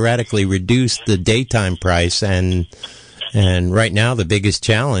well, we've radically reduced the daytime price, and right now the biggest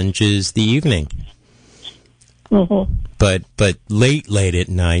challenge is the evening. Mm-hmm. But late at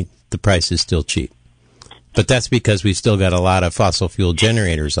night, the price is still cheap. But that's because we've still got a lot of fossil fuel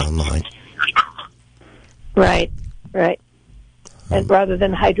generators online. Right. And rather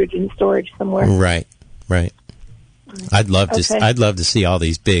than hydrogen storage somewhere. Right. I'd love to see all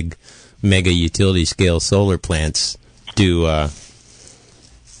these big mega utility scale solar plants do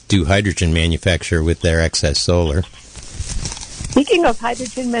hydrogen manufacture with their excess solar. Speaking of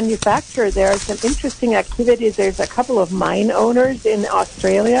hydrogen manufacture, there are some interesting activities. There's a couple of mine owners in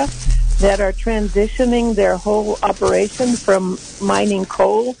Australia that are transitioning their whole operation from mining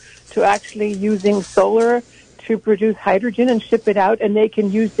coal to actually using solar to produce hydrogen and ship it out, and they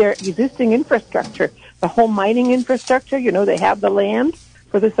can use their existing infrastructure, the whole mining infrastructure. They have the land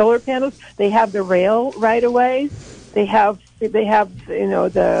for the solar panels, they have the rail right-of-ways, they have the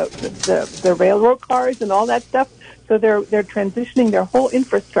railroad cars and all that stuff. So they're transitioning their whole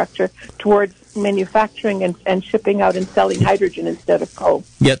infrastructure towards manufacturing and shipping out and selling hydrogen instead of coal.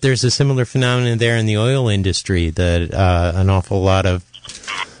 Yet there's a similar phenomenon there in the oil industry that an awful lot of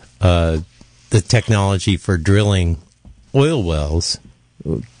the technology for drilling oil wells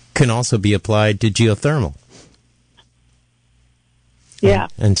can also be applied to geothermal. Yeah.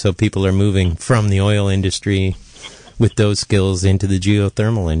 And so people are moving from the oil industry with those skills into the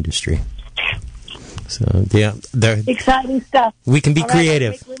geothermal industry. So, yeah. Exciting stuff. We can be all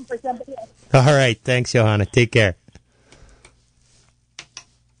creative. Right, make room for somebody else. All right. Thanks, Johanna. Take care.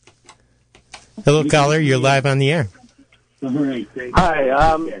 Hello, caller. You're live on the air. Hi.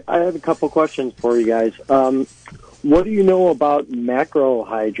 I have a couple questions for you guys. What do you know about macro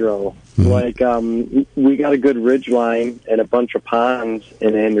hydro? Like, we got a good ridge line and a bunch of ponds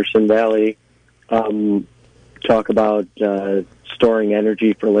in Anderson Valley. Talk about storing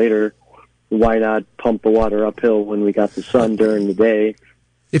energy for later. Why not pump the water uphill when we got the sun during the day?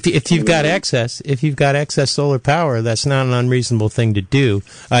 If you've got excess solar power, that's not an unreasonable thing to do.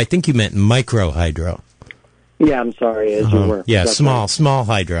 I think you meant micro hydro. Yeah, I'm sorry, as you were. Yeah, that's small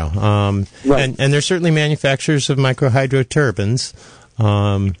hydro. Right. And there's certainly manufacturers of micro hydro turbines,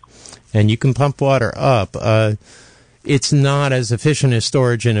 and you can pump water up. It's not as efficient as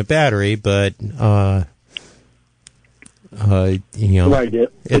storage in a battery, but right.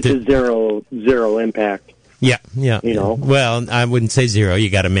 It's a zero impact. Yeah. Well, I wouldn't say zero.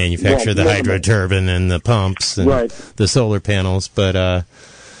 You got to manufacture the hydro turbine and the pumps and the solar panels, but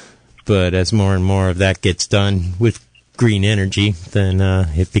as more and more of that gets done with green energy, then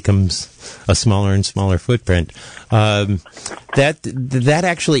it becomes a smaller and smaller footprint. That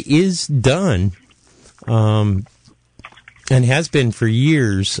actually is done, and has been for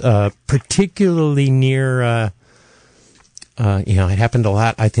years, particularly near. It happened a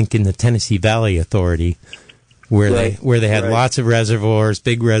lot, I think, in the Tennessee Valley Authority, where they had lots of reservoirs,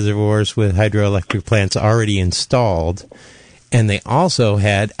 big reservoirs with hydroelectric plants already installed, and they also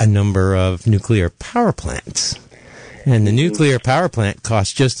had a number of nuclear power plants. And the nuclear power plant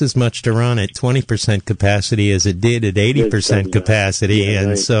cost just as much to run at 20% capacity as it did at 80%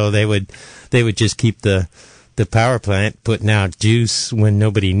 capacity, so they would just keep the power plant putting out juice when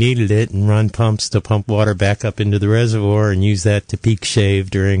nobody needed it and run pumps to pump water back up into the reservoir and use that to peak shave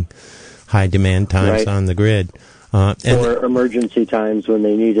during high demand times on the grid. Or emergency times when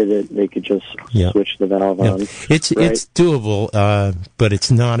they needed it, they could just switch the valve on. It's doable, but it's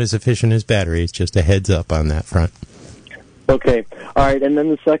not as efficient as battery. It's just a heads up on that front. Okay. All right. And then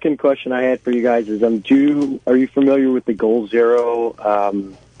the second question I had for you guys is, are you familiar with the Goal Zero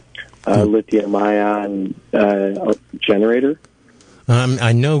lithium-ion generator?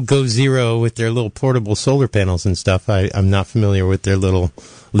 I know Go Zero with their little portable solar panels and stuff. I'm not familiar with their little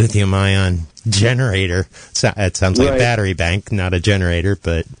lithium-ion generator. It sounds like a battery bank, not a generator,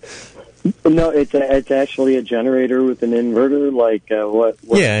 but... No, it's actually a generator with an inverter,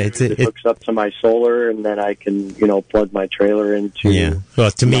 it hooks up to my solar, and then I can, plug my trailer into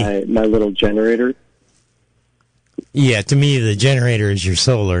my little generator. Yeah, to me, the generator is your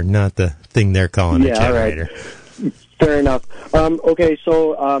solar, not the thing they're calling a generator. Right. Fair enough. Okay,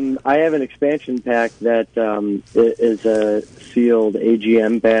 so I have an expansion pack that is a sealed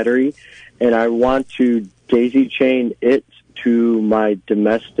AGM battery, and I want to daisy chain it to my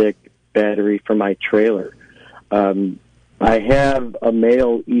domestic battery for my trailer. I have a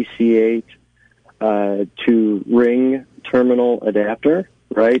male EC8 to ring terminal adapter,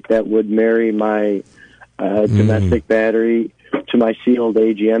 right? That would marry my domestic battery to my sealed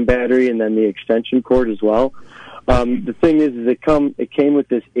AGM battery, and then the extension cord as well. The thing is, it came with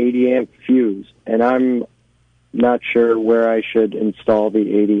this 80 amp fuse, and I'm not sure where I should install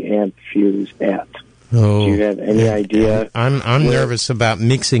the 80 amp fuse at. Oh, do you have any idea? I'm nervous about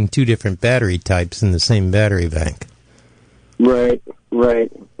mixing two different battery types in the same battery bank. Right.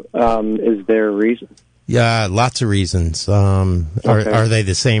 Is there a reason? Yeah, lots of reasons. Are they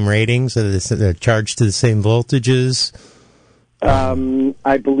the same ratings? Are they charged to the same voltages?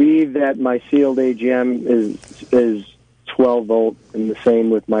 I believe that my sealed AGM is 12 volt, and the same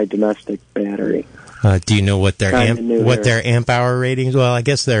with my domestic battery. Do you know what their amp hour ratings? Well, I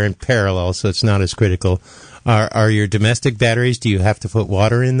guess they're in parallel, so it's not as critical. Are your domestic batteries? Do you have to put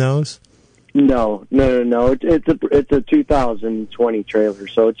water in those? No. It's a 2020 trailer,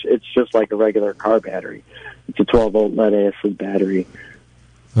 so it's just like a regular car battery. It's a 12 volt lead acid battery.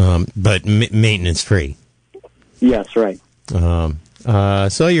 But maintenance free. Yes, right.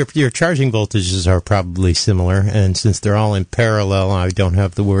 So your charging voltages are probably similar, and since they're all in parallel, I don't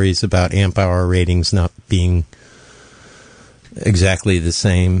have the worries about amp hour ratings not being exactly the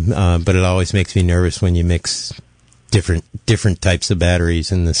same. But it always makes me nervous when you mix different types of batteries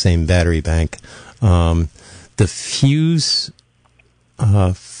in the same battery bank. The fuse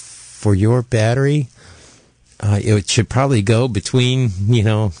for your battery, it should probably go between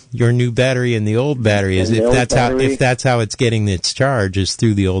your new battery and the old battery. If that's how it's getting its charge is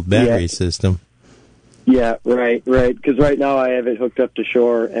through the old battery system. Yeah, right. Because right now I have it hooked up to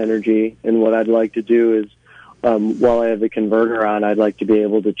Shore Energy, and what I'd like to do is, while I have the converter on, I'd like to be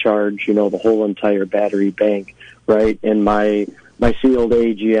able to charge the whole entire battery bank, right? And my sealed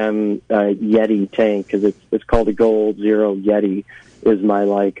AGM Yeti tank, because it's called a Gold Zero Yeti, is my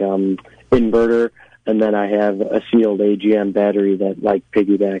inverter. And then I have a sealed AGM battery that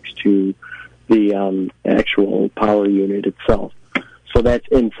piggybacks to the actual power unit itself. So that's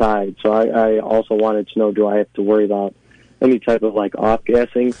inside. So I also wanted to know, do I have to worry about any type of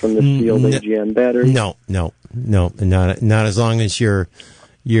off-gassing from the sealed AGM battery? No, not as long as you're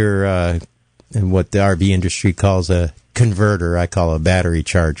and what the RV industry calls a converter. I call a battery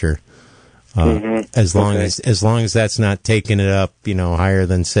charger. As long as that's not taking it up, higher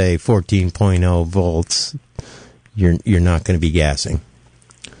than say 14.0 volts, you're not going to be gassing.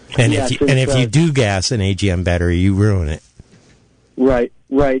 And if you do gas an AGM battery, you ruin it. Right.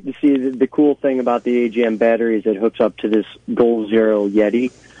 You see, the cool thing about the AGM battery is it hooks up to this Gold Zero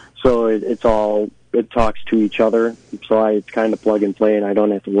Yeti, so it talks to each other. So it's kind of plug and play, and I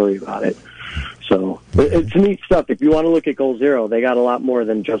don't have to worry about it. So it's neat stuff. If you want to look at Gold Zero, they got a lot more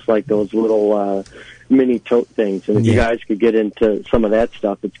than just those little mini tote things. And if you guys could get into some of that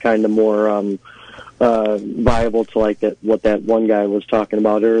stuff, it's kind of more viable to what that one guy was talking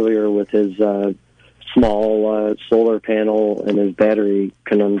about earlier with his small solar panel and his battery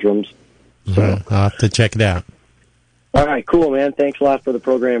conundrums. So I'll have to check it out. All right, cool, man. Thanks a lot for the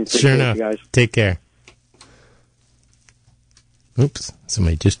program. Appreciate sure enough. You guys. Take care. Oops,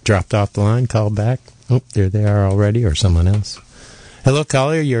 somebody just dropped off the line, called back. Oh, there they are already, or someone else. Hello,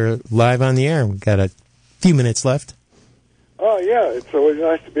 caller, you're live on the air. We've got a few minutes left. Oh, yeah, it's always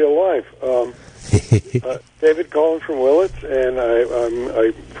nice to be alive. David calling from Willits, and I'm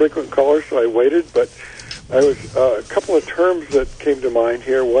a frequent caller, so I waited, but I was a couple of terms that came to mind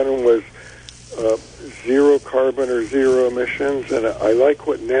here. One was zero carbon or zero emissions, and I like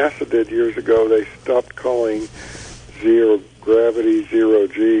what NASA did years ago. They stopped calling zero gravity, zero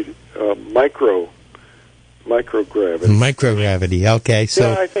G, microgravity. Microgravity, okay.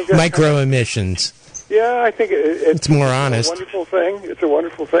 So micro emissions. Yeah, I think it's more honest. It's a wonderful thing. It's a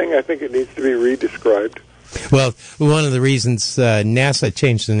wonderful thing. I think it needs to be redescribed. Well, one of the reasons NASA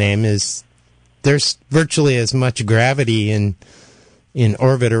changed the name is there's virtually as much gravity in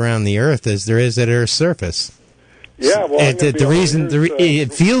orbit around the Earth as there is at Earth's surface. Yeah, well,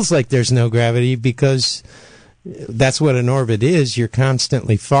 it feels like there's no gravity because that's what an orbit is. You're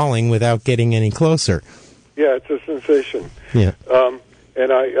constantly falling without getting any closer. Yeah, it's a sensation. Yeah.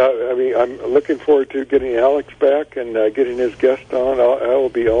 And I'm looking forward to getting Alex back and getting his guest on. I will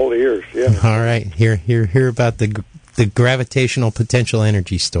be all ears. Yeah. All right. Hear about the gravitational potential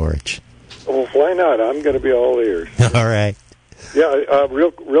energy storage. Well, why not? I'm going to be all ears. All right. Yeah.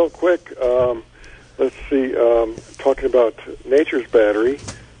 Real quick. let's see, talking about nature's battery.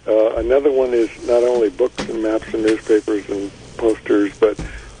 Another one is not only books and maps and newspapers and posters, but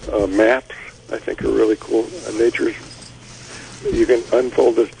maps, I think, are really cool. You can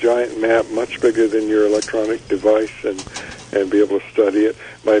unfold this giant map much bigger than your electronic device and be able to study it.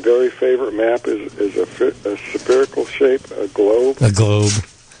 My very favorite map is a spherical shape, a globe. A globe.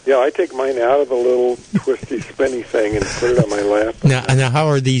 Yeah, I take mine out of the little twisty, spinny thing and put it on my lap. Now, how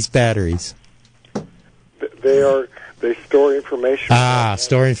are these batteries? They store information.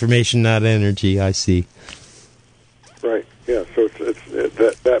 Store information, not energy. I see. Right. Yeah. So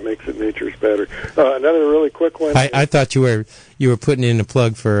that makes it nature's battery. Another really quick one. I thought you were putting in a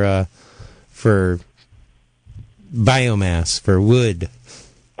plug for biomass, for wood.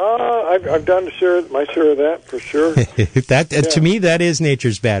 I've done my share of that for sure. To me, that is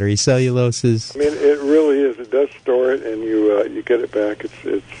nature's battery. Cellulose is. I mean, it really is. It does store it, and you get it back.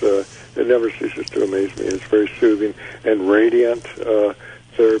 It never ceases to amaze me. It's very soothing and radiant,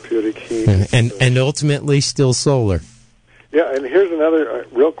 therapeutic heat, and ultimately still solar. Yeah, and here's another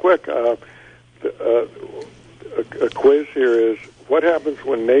real quick. A quiz here is: what happens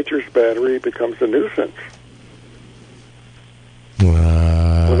when nature's battery becomes a nuisance?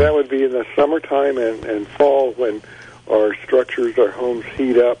 Well, that would be in the summertime and fall when our structures, our homes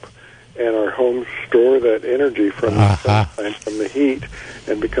heat up, and our homes store that energy from the sunshine, from the heat,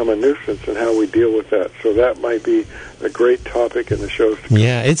 and become a nuisance, and how we deal with that. So that might be a great topic in the shows to come.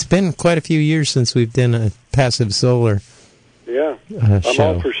 Yeah, it's been quite a few years since we've done a passive solar. Yeah, I'm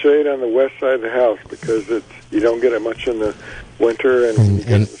all for shade on the west side of the house because you don't get it much in the winter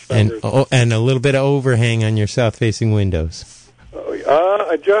and a little bit of overhang on your south-facing windows.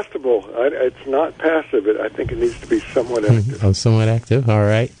 Adjustable. It's not passive. I think it needs to be somewhat active. Somewhat active. All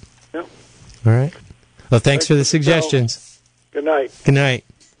right. Yep. All right. Well, thanks for the suggestions. Good night. Good night.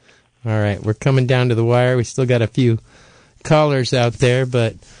 All right. We're coming down to the wire. We still got a few callers out there,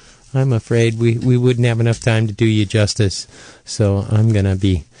 but I'm afraid we wouldn't have enough time to do you justice. So I'm going to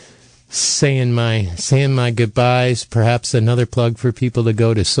be saying my goodbyes. Perhaps another plug for people to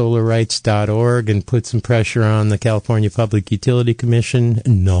go to solarrights.org and put some pressure on the California Public Utility Commission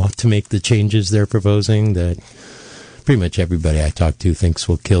not to make the changes they're proposing that pretty much everybody I talk to thinks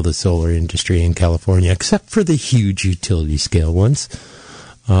will kill the solar industry in California, except for the huge utility scale ones.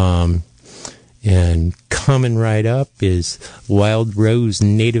 And coming right up is Wild Rose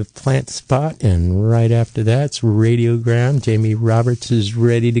Native Plant Spot, and right after that's Radiogram. Jamie Roberts is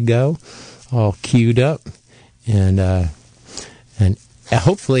ready to go, all queued up, and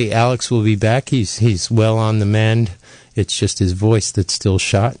hopefully Alex will be back. He's well on the mend. It's just his voice that's still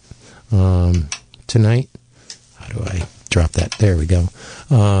shot tonight. How do I drop that? There we go.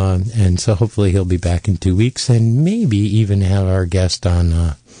 And so hopefully he'll be back in 2 weeks, and maybe even have our guest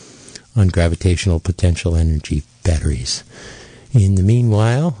on gravitational potential energy batteries. In the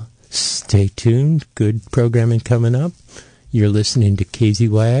meanwhile, stay tuned. Good programming coming up. You're listening to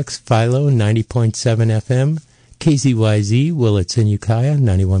KZYX Philo 90.7 FM, KZYZ Willits and Ukiah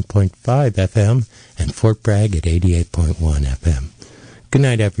 91.5 FM, and Fort Bragg at 88.1 FM. Good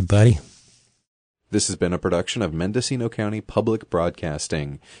night, everybody. This has been a production of Mendocino County Public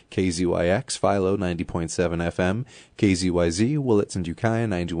Broadcasting, KZYX Philo 90.7 FM, KZYZ Willits and Ukiah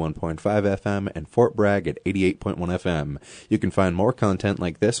 91.5 FM, and Fort Bragg at 88.1 FM. You can find more content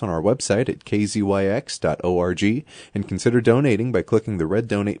like this on our website at kzyx.org, and consider donating by clicking the red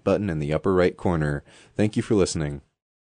donate button in the upper right corner. Thank you for listening.